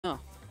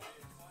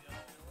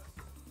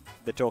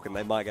they're talking,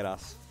 they might get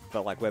us.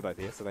 But like we're both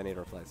here, so they need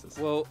to replace us.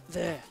 Well,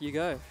 there you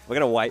go. We're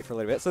gonna wait for a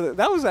little bit. So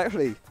that was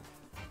actually.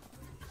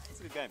 That's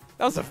a good game.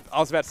 That was I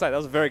was about to say that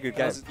was a very good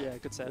game. Yeah,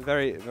 good set.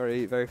 Very,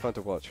 very, very fun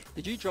to watch.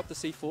 Did you drop the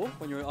C4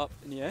 when you were up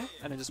in the air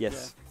and then just?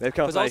 Yes.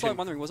 Because I was like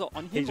wondering, was it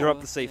on him? He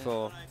dropped the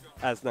C4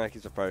 as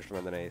Naki's approached from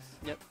underneath.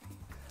 Yep.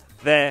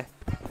 There.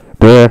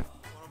 There.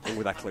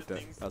 Oh, that clipped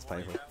it. That was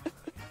painful.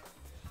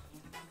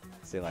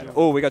 See you later.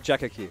 Oh, we got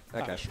Jacko Q.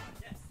 Okay.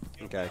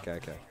 Okay.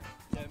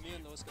 Yeah, me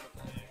and Lewis got to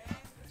play.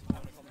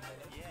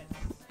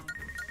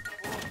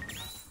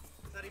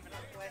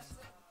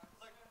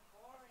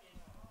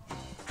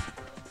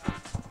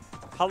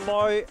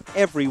 Hello,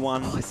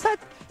 everyone. Oh, is that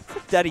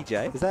Daddy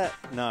J? Is that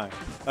no?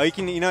 Oh, you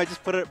can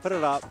just put it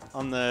up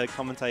on the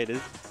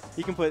commentators.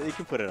 You can put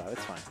it up.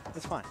 It's fine.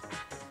 It's fine.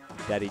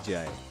 Daddy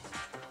J.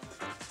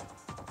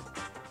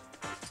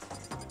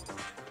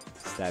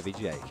 Stabby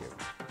Jacob.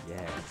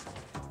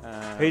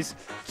 Yeah. He's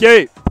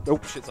cute. Oh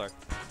shit! Sorry.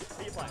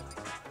 Who are you playing?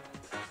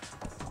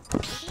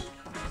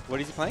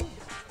 What is he playing?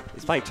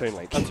 He's playing Toon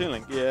Link. Oh, Toon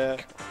Link. Yeah.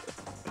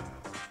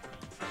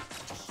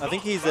 I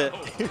think he's a.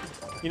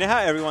 You know how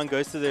everyone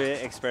goes to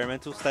the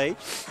experimental stage?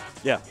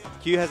 Yeah.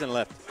 Q hasn't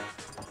left.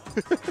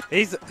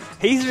 He's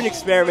been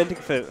experimenting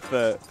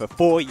for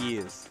 4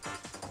 years.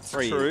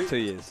 3 True. years. 2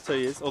 years. 2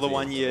 years. Or the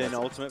 1 year in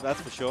Ultimate, that's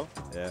for sure.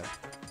 Yeah.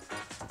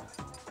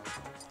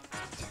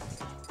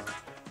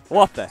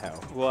 What the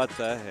hell? What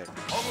the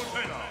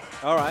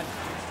heck? All right.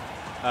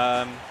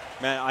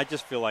 Man, I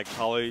just feel like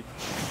Palu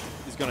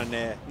is going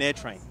to nair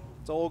train.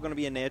 It's all going to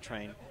be a nair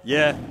train.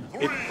 Yeah.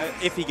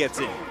 If he gets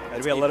in.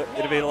 It'll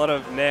be a lot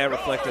of nair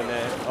reflecting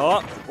there.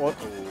 Oh, what?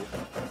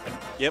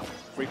 Yep,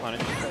 free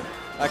punish.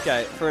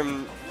 Okay,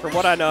 from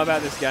what I know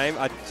about this game,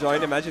 I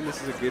don't imagine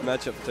this is a good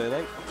matchup for Toon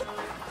Link.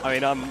 I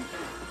mean,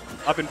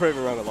 I've been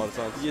proven wrong a lot of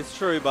times. It's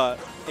true, but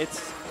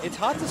it's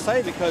hard to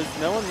say because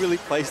no one really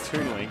plays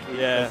Toon Link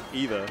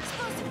either.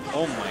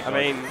 Oh my god. I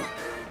mean,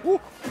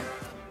 woo,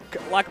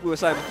 like you were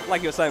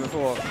saying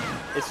before,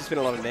 it's just been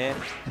a lot of nair.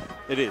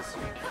 It is.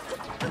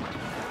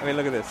 I mean,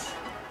 look at this.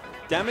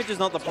 Damage is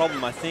not the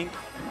problem. I think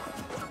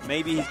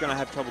maybe he's going to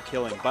have trouble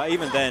killing, but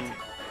even then.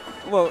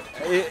 Well,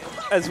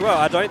 as well,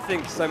 I don't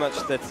think so much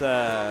that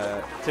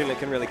Toon Link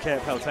can really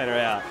camp Palutena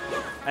out,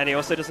 and he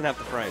also doesn't have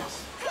the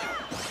frames.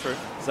 True.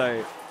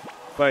 So,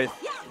 both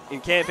in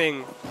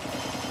camping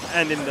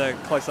and in the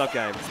close-up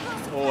game,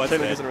 Toon Link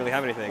doesn't really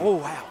have anything. Oh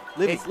wow,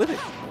 living.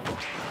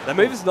 The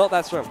move is not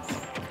that strong.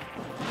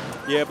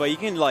 Yeah, but you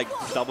can like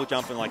double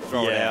jump and like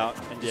throw it out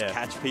and just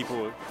catch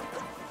people.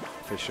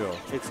 For sure.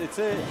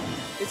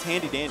 It's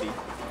handy dandy.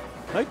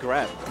 No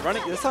grab.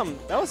 Running.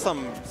 That was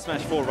some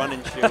Smash 4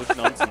 running shield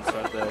nonsense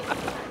right there.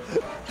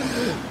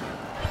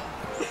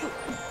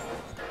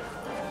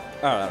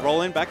 All right.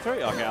 Roll in back throw.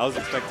 Okay, I was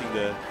expecting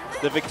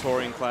the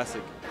Victorian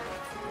classic.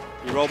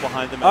 You roll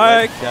behind them.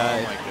 Okay.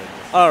 Oh my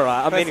goodness. All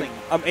right.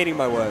 I'm eating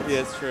my words. Yeah,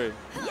 it's true.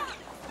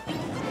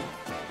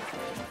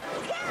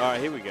 All right,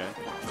 here we go.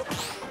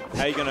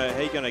 How you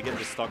gonna get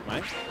this stock,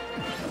 mate?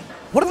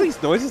 What are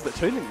these noises that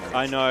Toon Link makes?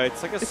 I know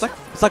it's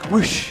like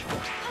whoosh,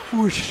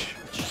 whoosh.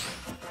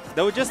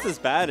 They were just as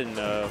bad in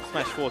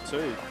Smash 4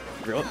 too.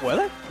 Really? Were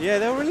they? Yeah,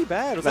 they were really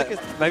bad. It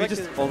was maybe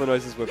just all the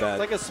noises were bad.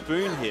 Like a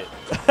spoon hit.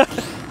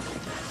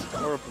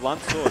 Or a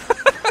blunt sword.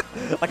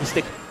 Like a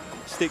stick.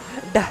 Stick.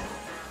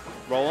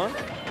 Roll on.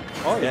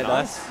 Oh, yeah,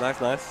 nice.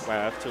 Nice.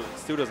 Wow,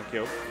 still doesn't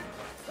kill.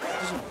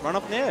 Just run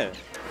up there.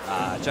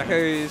 Jacko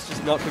is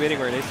just not committing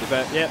where he needs to,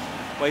 but yeah.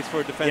 Waits for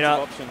a defensive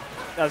option.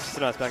 That was just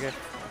a nice back here.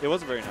 It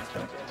was a very nice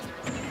back here.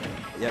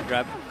 Yeah,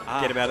 grab.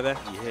 Get him out of there.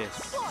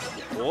 Yes.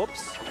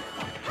 Whoops.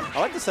 I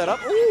like the setup.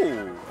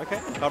 Ooh. Okay.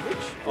 Coverage.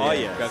 Oh,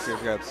 yeah. Grabs.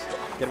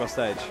 Get him off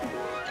stage.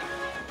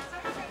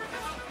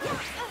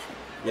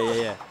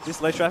 Yeah.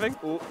 Just low traffic.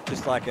 Ooh.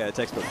 Just like a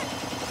textbook.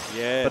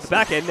 Yeah. But the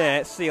back end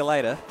there, see you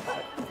later.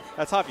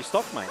 That's half your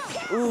stock, mate.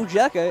 Ooh,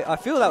 Jacko. I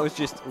feel that was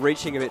just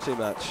reaching a bit too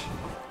much.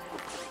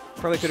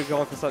 Probably could have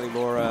gone for something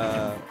more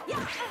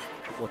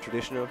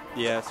traditional.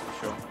 Yes,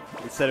 for sure.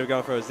 Instead of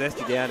going for a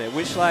zesty down air,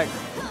 which, like,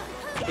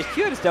 if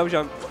Q had a double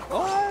jump,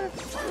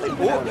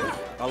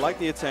 I like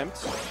the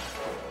attempt.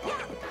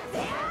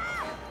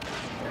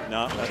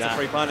 No, that's a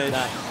free punish.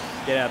 Nah.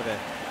 Get out of there.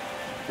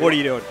 What are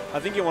you doing? I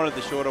think you wanted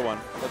the shorter one,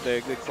 but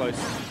the close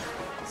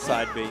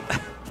side B.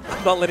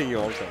 I'm not letting you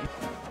on to.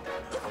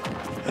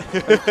 I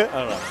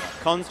don't know.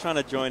 Con's trying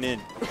to join in.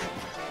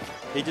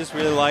 He just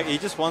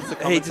wants to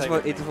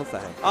commentate. He just wants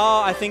that.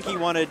 Oh, I think he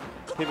wanted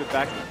pivot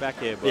back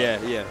here. But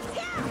Yeah.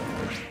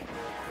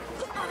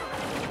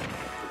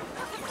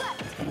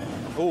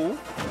 Ooh.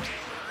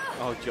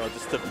 Oh, God,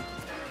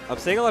 I'm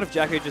seeing a lot of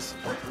Jacko just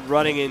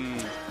running in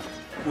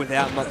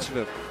without much of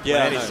a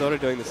plan. He's sort of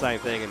doing the same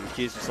thing, and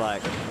Q's just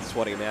like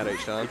swatting him out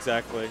each time.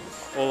 Exactly.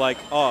 Or like,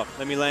 oh,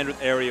 let me land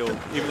with aerial,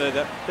 even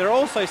though they're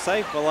all so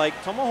safe, but like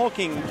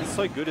tomahawking is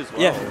so good as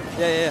well.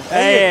 Yeah.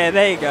 Hey,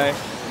 there you go.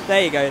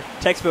 There you go.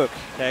 Textbook.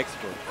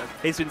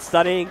 He's been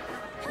studying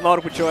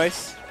multiple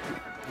choice.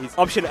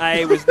 Option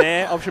A was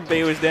there. Option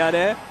B was down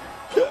there.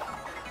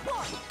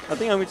 I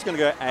think I'm just going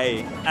to go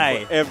A.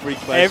 A. For every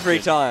question. Every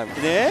time.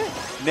 Nair?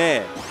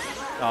 Nair.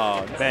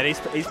 Oh, Man, he's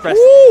pressed.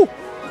 Woo!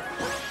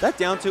 That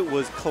down tilt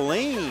was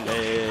clean.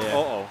 Yeah.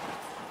 Uh-oh.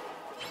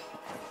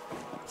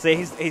 See,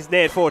 he's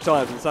nared 4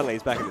 times and suddenly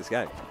he's back in this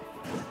game.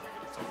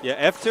 Yeah,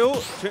 F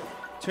tilt.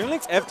 Toon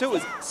Link's F tilt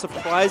is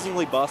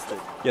surprisingly busted.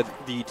 Yeah,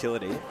 the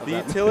utility.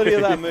 The utility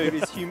of that move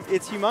is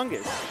it's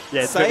humongous.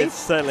 Yeah, it's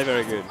certainly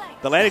very good.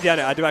 The landing down,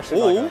 I do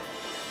actually like it.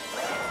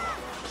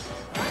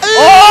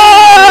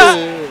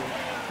 Oh!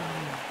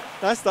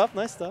 Nice stuff,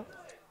 nice stuff.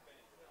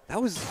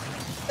 That was...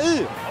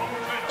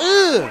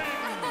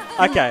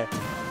 Okay,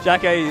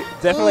 Jacko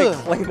definitely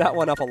cleaned that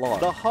one up a lot.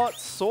 The hot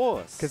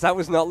sauce. Because that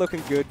was not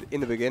looking good in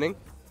the beginning.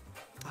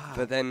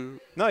 But then...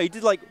 No, he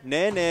did like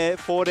nair,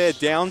 forward air,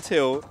 down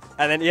tilt.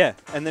 And then, yeah.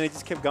 And then he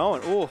just kept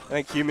going. Oh. I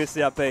think Q missed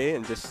the up B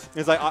and just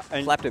It's like,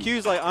 slapped him.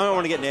 Q's like, I don't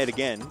want to get naired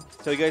again.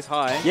 So he goes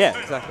high. Yeah,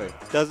 exactly.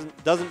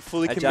 Doesn't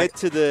fully commit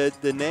to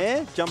the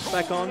nair. Jumps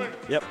back on.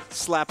 Yep.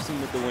 Slaps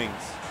him with the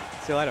wings.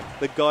 See you later.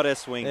 The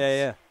goddess wings.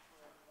 Yeah.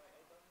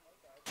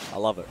 I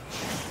love it.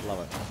 Love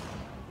it.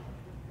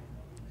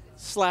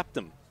 Slapped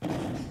him.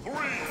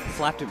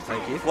 Slapped him,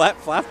 thank you. Flapped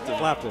him.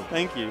 Slapped him.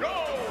 Thank you.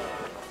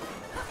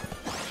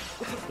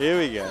 Here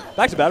we go.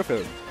 Back to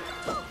Battlefield.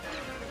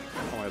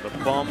 Oh, the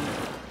bomb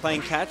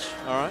playing catch.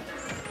 All right.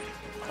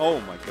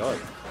 Oh my god.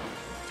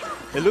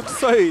 It looks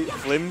so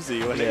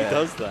flimsy when it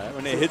does that.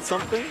 When it hits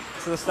something.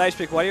 So the stage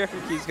pick, why do you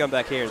reckon Q's gone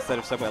back here instead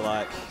of somewhere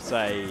like,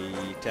 say,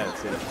 Town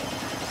City?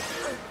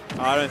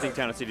 I don't think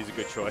Town City is a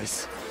good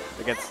choice.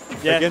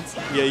 Yeah,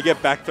 you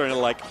get back thrown at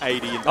like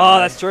 80. Oh,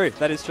 that's true.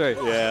 That is true.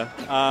 Yeah.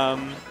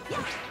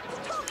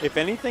 If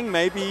anything,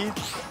 maybe.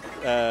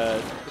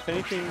 If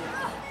anything,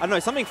 I don't know,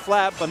 something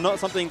flat, but not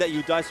something that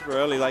you die super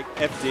early, like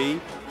FD.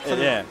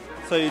 Yeah.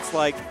 So it's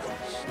like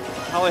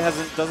Harley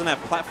doesn't have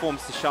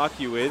platforms to shark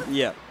you with.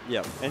 Yeah.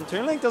 And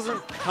Toon Link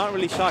can't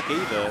really shark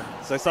either.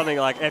 So something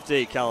like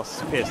FD, Callus,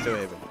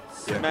 PS2 even.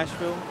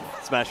 Smashville.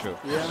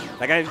 Yeah.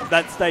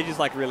 That stage is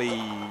like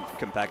really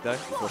compact though.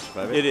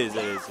 It is,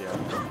 yeah.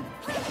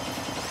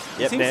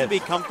 It seems to be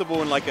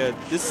comfortable in like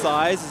this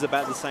size is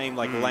about the same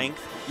like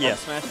length of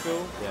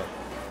Smashville. Yeah.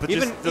 But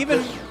even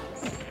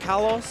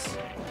Kalos,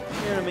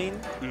 you know what I mean?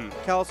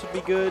 Kalos would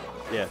be good.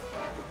 Yeah.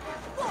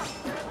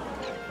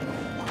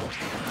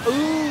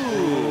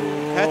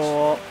 Ooh!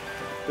 Catch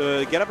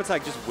the get up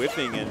attack just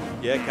whiffing and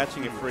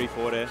catching a free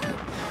forward air.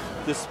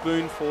 The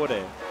spoon forward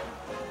air.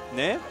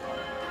 Nair?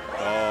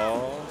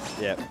 Oh.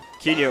 Yeah.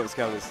 Q knew it was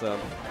coming this time.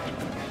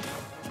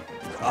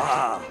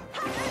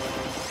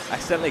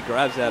 Accidentally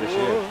grabs out of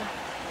shield.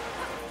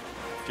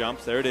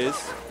 Jumps, there it is.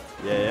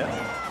 Yeah.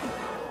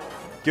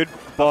 Good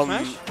bomb.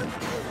 Smash?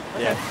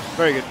 Yeah,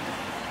 very good.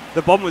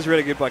 The bomb was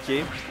really good by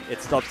Q.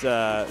 It stopped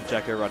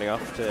Jacko running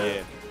off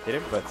to hit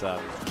him, but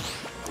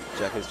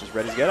Jacko's just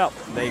ready to get up.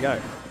 And there you go.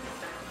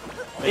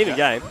 Even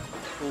game.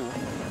 Ooh.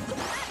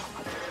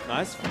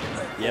 Nice.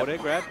 Yep. Forward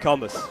grab.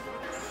 Combus.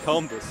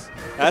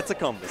 That's a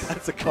combus.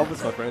 That's a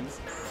combus, my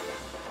friends.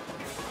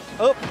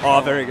 Oh,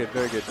 very good,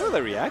 very good. What are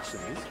the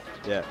reactions?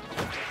 Yeah.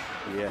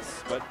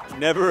 Yes, but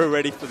never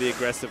ready for the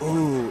aggressive one.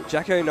 Ooh,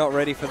 Jacko not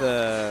ready for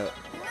the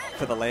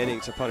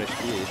landing to punish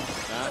Q.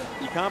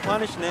 You can't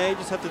punish Nair, you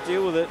just have to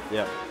deal with it.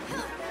 Yeah.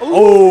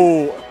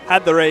 Oh,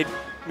 had the read,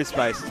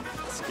 misspaced.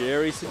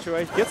 Scary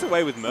situation. Gets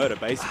away with murder,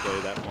 basically,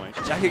 at that point.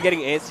 Jacko getting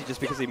antsy just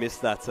because he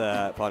missed that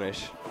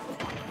punish.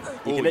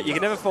 You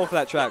can never fall for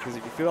that trap, because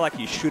if you feel like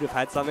you should have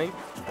had something,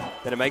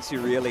 then it makes you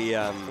really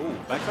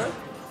back throw?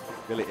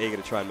 Really eager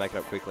to try and make it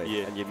up quickly.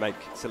 Yeah. And you make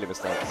silly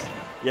mistakes.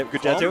 Yep,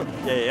 good down tilt.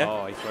 Yeah.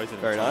 Oh, he throws it.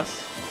 Very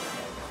nice.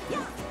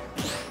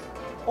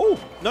 Oh,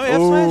 no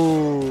F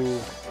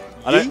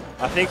smash.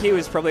 I think he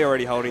was probably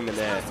already holding the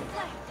Nair.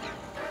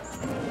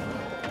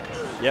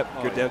 Yep,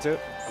 good down tilt.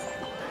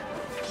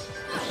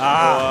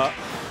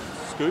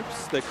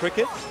 Scoops, the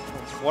cricket.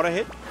 What a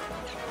hit.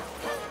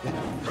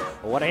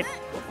 What a hit.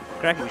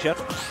 Cracking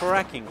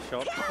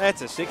shot.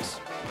 That's a 6.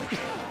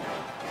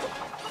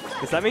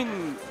 Does that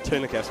mean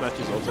Toon F smash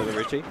is also the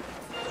Richie?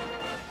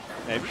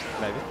 Maybe.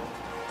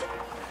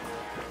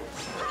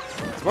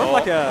 It's more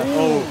like a...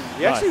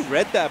 You actually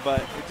read that,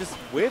 but it just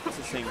whiffed,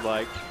 it seemed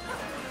like.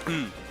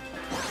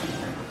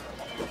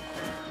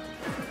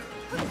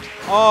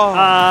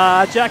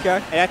 Jacko.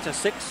 That's a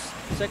 6.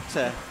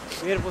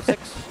 Beautiful 6.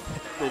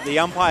 The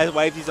umpire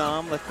waves his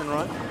arm left and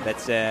right.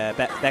 That's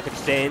back of the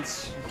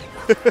stands.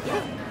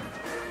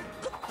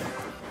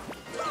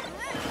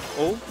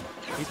 Oh,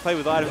 he's played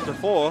with items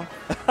before.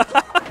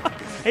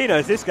 He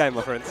knows this game,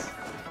 my friends.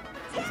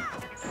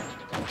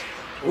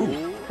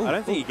 Ooh. I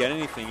don't think you get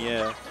anything,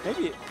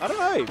 Maybe, I don't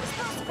know.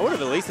 I would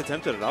have at least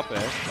attempted it up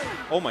there.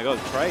 Oh my god,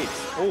 trades.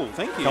 Oh,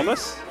 thank you.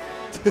 Combus?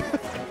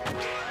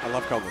 I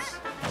love Combus.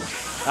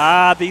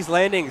 These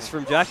landings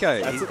from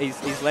Jacko.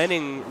 He's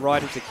landing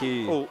right into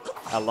Q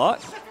a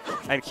lot.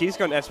 And Q's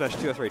gone F smash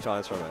 2 or 3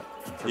 times from it.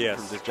 From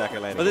this Jacko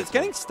landing. But it's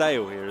getting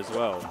stale here as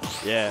well.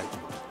 Yeah.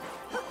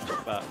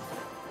 But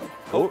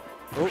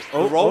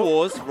roll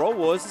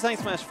wars. This ain't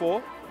Smash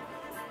 4.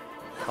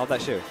 Hold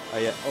that shoe. Oh,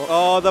 yeah.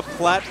 Oh, the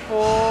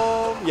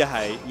platform. You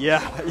hate.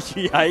 Yeah,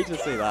 you hate to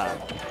see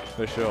that.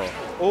 For sure.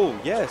 Oh,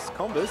 yes.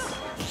 Combus.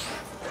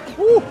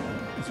 Woo.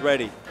 He's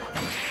ready.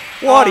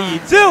 What are you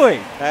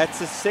doing?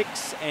 That's a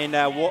 6. And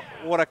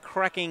what a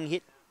cracking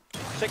hit.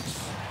 6.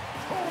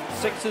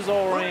 6s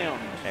all around.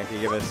 And can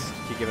you give us...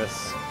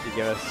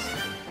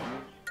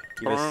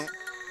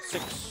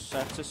 6.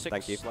 That's a 6.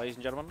 Thank you. Ladies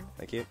and gentlemen.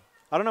 Thank you.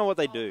 I don't know what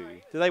they do.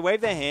 Do they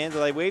wave their hands?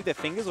 Do they wave their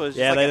fingers? Or is it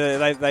Yeah,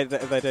 just they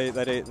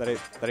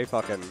do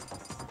fucking...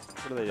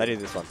 What do they do? They do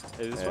this one.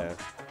 They do this one?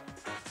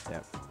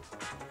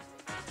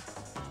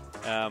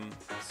 Yeah.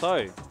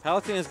 So,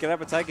 Palutena's get up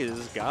attack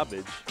is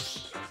garbage.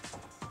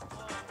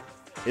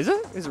 Is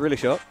it? Is it really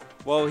short?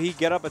 Well, he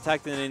get up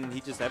attacked and then he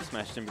just F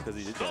smashed him because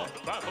he did that.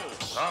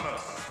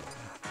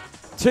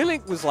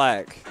 Toon was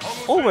like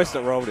almost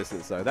at roll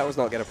distance though. That was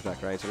not get up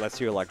attack range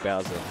unless you were like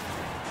Bowser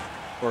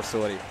or a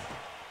Swordy.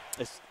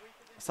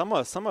 Some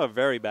are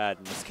very bad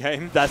in this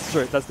game. That's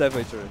true. That's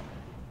definitely true.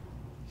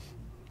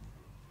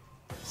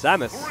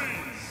 Samus.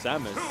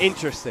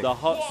 Interesting. The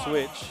hot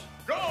switch.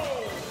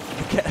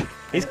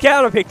 He's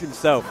counterpicked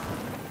himself.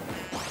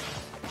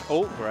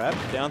 Oh, grab.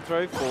 Down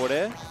throw, forward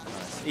air.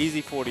 Nice.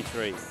 Easy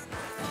 43.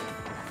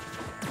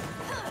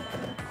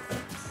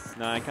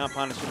 No, you can't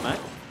punish him, mate.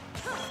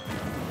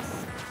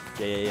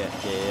 Yeah.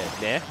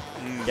 There.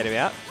 Get him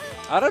out.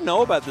 I don't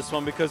know about this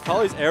one because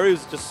Palu's area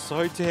is just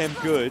so damn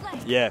good.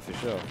 Yeah, for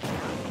sure.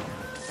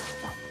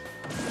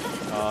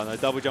 Oh, no,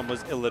 double jump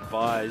was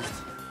ill-advised,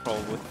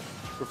 probably.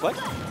 Reflect?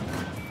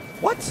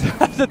 What?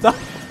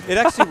 It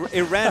actually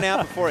it ran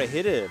out before it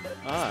hit him.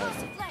 Ah.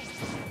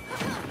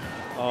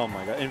 Oh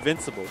my god,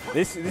 invincible.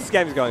 This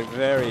game is going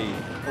very...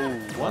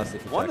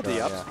 One of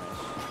the ups.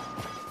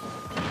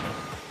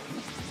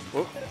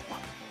 Yeah.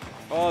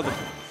 Oh,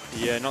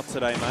 yeah, not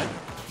today, mate.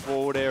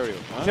 Forward aerial.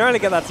 Huh? You don't really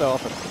get that so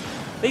often.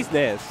 These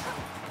nairs.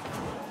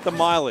 The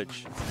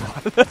mileage.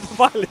 The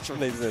mileage from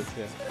these nairs,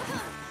 yeah.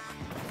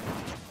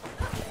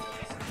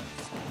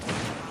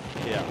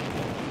 Yeah.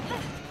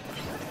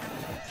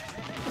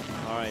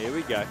 Alright, here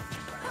we go.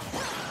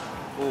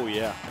 Oh,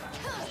 yeah.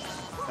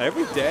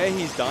 Every day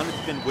he's done,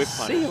 it's been whip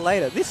punch. See you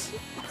later. This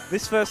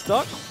first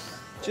stock,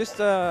 just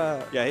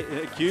Yeah,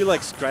 Q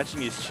like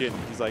scratching his chin.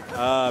 He's like,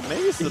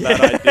 maybe this is a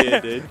bad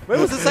idea, dude. Where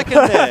was the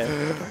second there?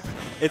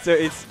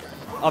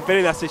 I've been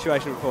in that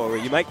situation before where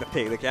you make the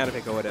pick, the counter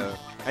pick or whatever,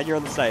 and you're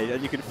on the stage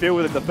and you can feel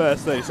within the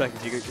first 30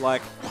 seconds you can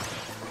like,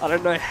 I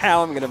don't know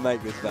how I'm going to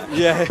make this back.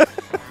 Yeah.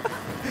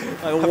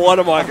 Like, what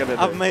am I going to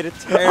do? I've made a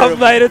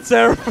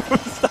terrible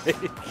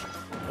mistake.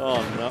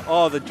 Oh no.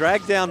 Oh, the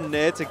drag down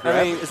there to grab.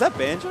 I mean, is that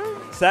Banjo?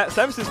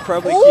 Samus is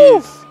probably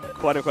Q's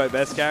quote-unquote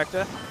best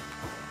character.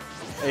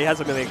 He has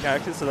a million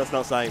characters, so that's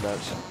not saying much.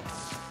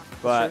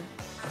 But,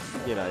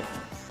 you know,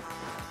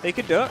 he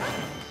could do it.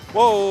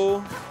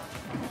 Whoa.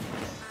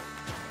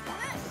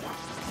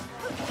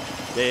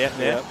 Yeah.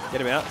 Get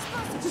him out.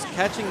 Just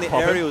catching the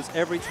Pop aerials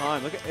every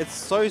time. Look, it's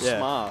so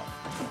smart.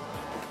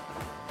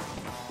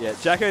 Yeah,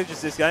 Jacko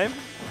just this game.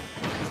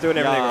 He's doing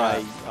everything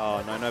right.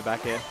 Oh, no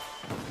back air.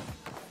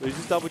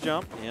 Loses double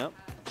jump. Yep.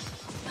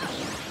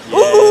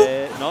 Ooh!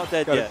 Yeah, not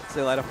dead Got yet. it. See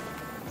you later.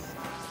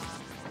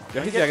 Do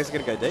you think Jacko's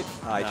going to go deep?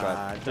 Ah, he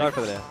tried. Go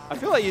for the now. I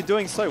feel like you're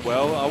doing so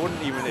well, I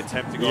wouldn't even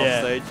attempt to go off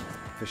stage.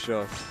 For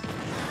sure.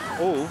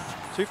 Oh,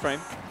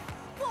 2-frame.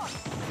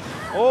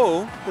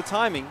 Oh, the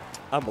timing.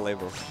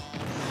 Unbelievable.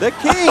 The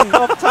king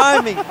of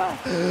timing.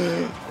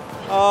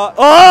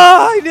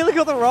 Oh, he nearly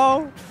got the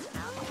roll.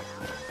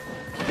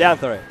 Down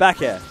throw.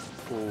 Back air.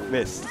 Ooh.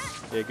 Missed.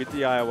 Yeah, good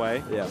DI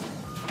away. Yeah.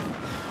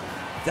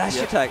 Dash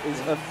attack is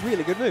a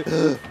really good move.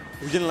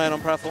 He didn't land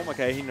on platform.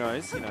 Okay, he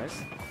knows.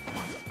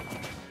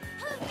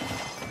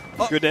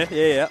 Oh. Good there.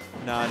 Yeah.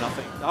 Nah,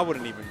 nothing. I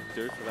wouldn't even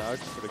do it for that. I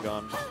just would have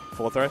gone.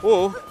 Fourth throw.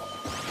 Oh.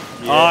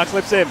 Yeah. Oh, it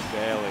clips him.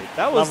 Barely.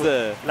 That was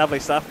lovely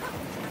stuff.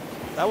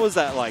 That was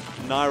that like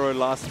Nairo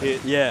last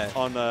hit. Yeah.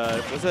 On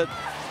was it?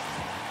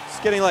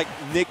 Just getting like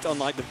nicked on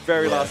like the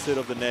very last hit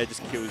of the nair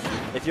just kills you.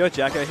 If you're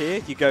Jacko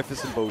here, you go for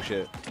some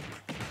bullshit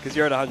because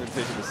you're at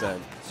 150%.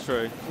 It's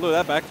true. Look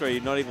at that back throw.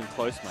 You're not even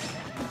close, mate.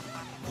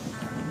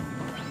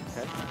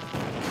 Okay.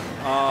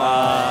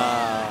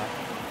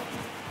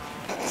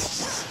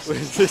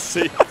 Where's this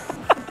seat?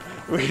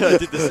 We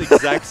did this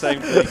exact same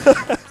thing.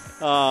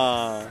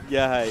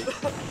 Yeah, hey.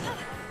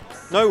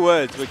 No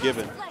words were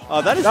given.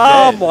 Oh, that is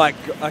dead. My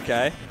god.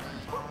 Okay.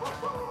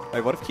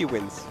 Wait, what if Q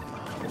wins?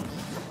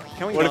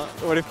 Can we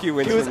what if Q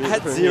wins? He was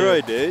at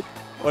 0, dude.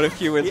 What if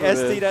Q wins? He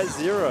SD'd at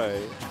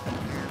 0.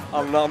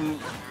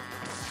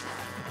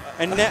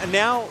 And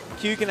now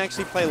Q can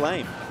actually play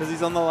lame because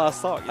he's on the last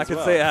stock. I can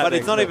see it happening. But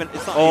it's not even.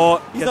 It's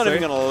not. He's not even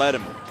going to let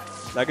him.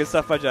 No, good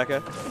stuff by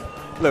Jacko.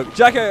 Look,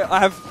 Jacko, I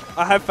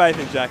have faith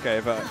in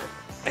Jacko, but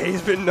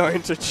he's been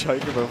known to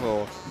choke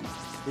before.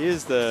 He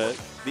is the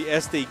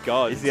SD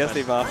god. He's the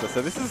SD master.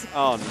 So this is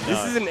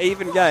this is an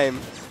even game.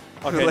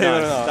 Okay,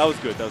 nice. That was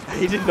good.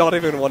 He did not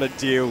even want to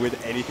deal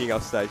with anything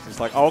off stage. He's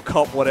like, I'll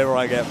cop whatever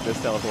I get for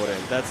this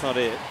teleporting. That's not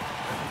it.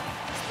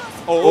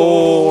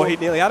 Oh, he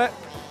nearly had it.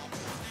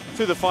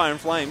 To the fire and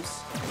flames.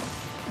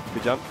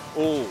 Good jump.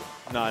 Oh,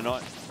 no,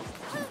 not.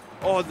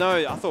 Oh, no,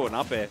 I thought an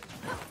up air.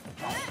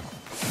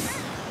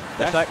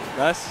 Attack.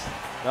 Nice.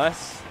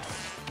 Nice.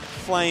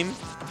 Flame.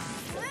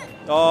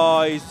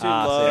 Oh, he's too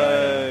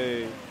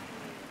low.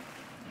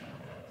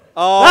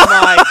 Oh,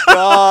 my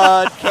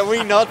God. Can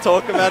we not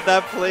talk about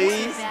that,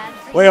 please?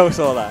 We all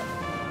saw that.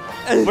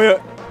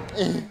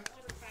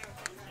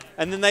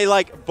 And then they,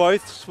 like,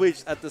 both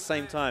switched at the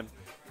same time.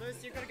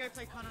 Lewis, you gotta go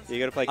play Connors. You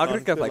gotta play I'm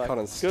Connors. going to go play Good luck.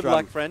 Connors. Good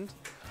luck, friend.